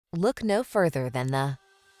Look no further than the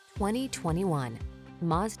 2021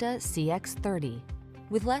 Mazda CX-30.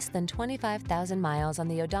 With less than 25,000 miles on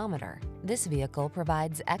the odometer, this vehicle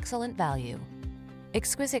provides excellent value.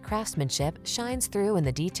 Exquisite craftsmanship shines through in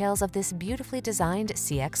the details of this beautifully designed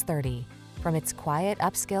CX-30. From its quiet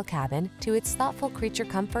upscale cabin to its thoughtful creature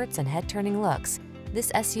comforts and head-turning looks,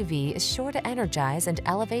 this SUV is sure to energize and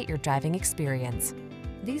elevate your driving experience.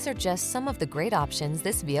 These are just some of the great options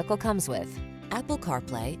this vehicle comes with: Apple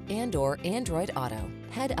CarPlay and/or Android Auto,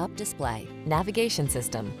 head-up display, navigation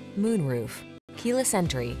system, moonroof, keyless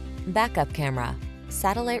entry, backup camera,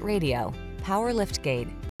 satellite radio, power liftgate,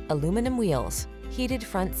 aluminum wheels, heated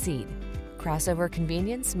front seat. Crossover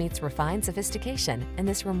convenience meets refined sophistication in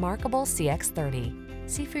this remarkable CX-30.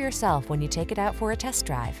 See for yourself when you take it out for a test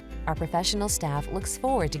drive. Our professional staff looks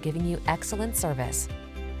forward to giving you excellent service.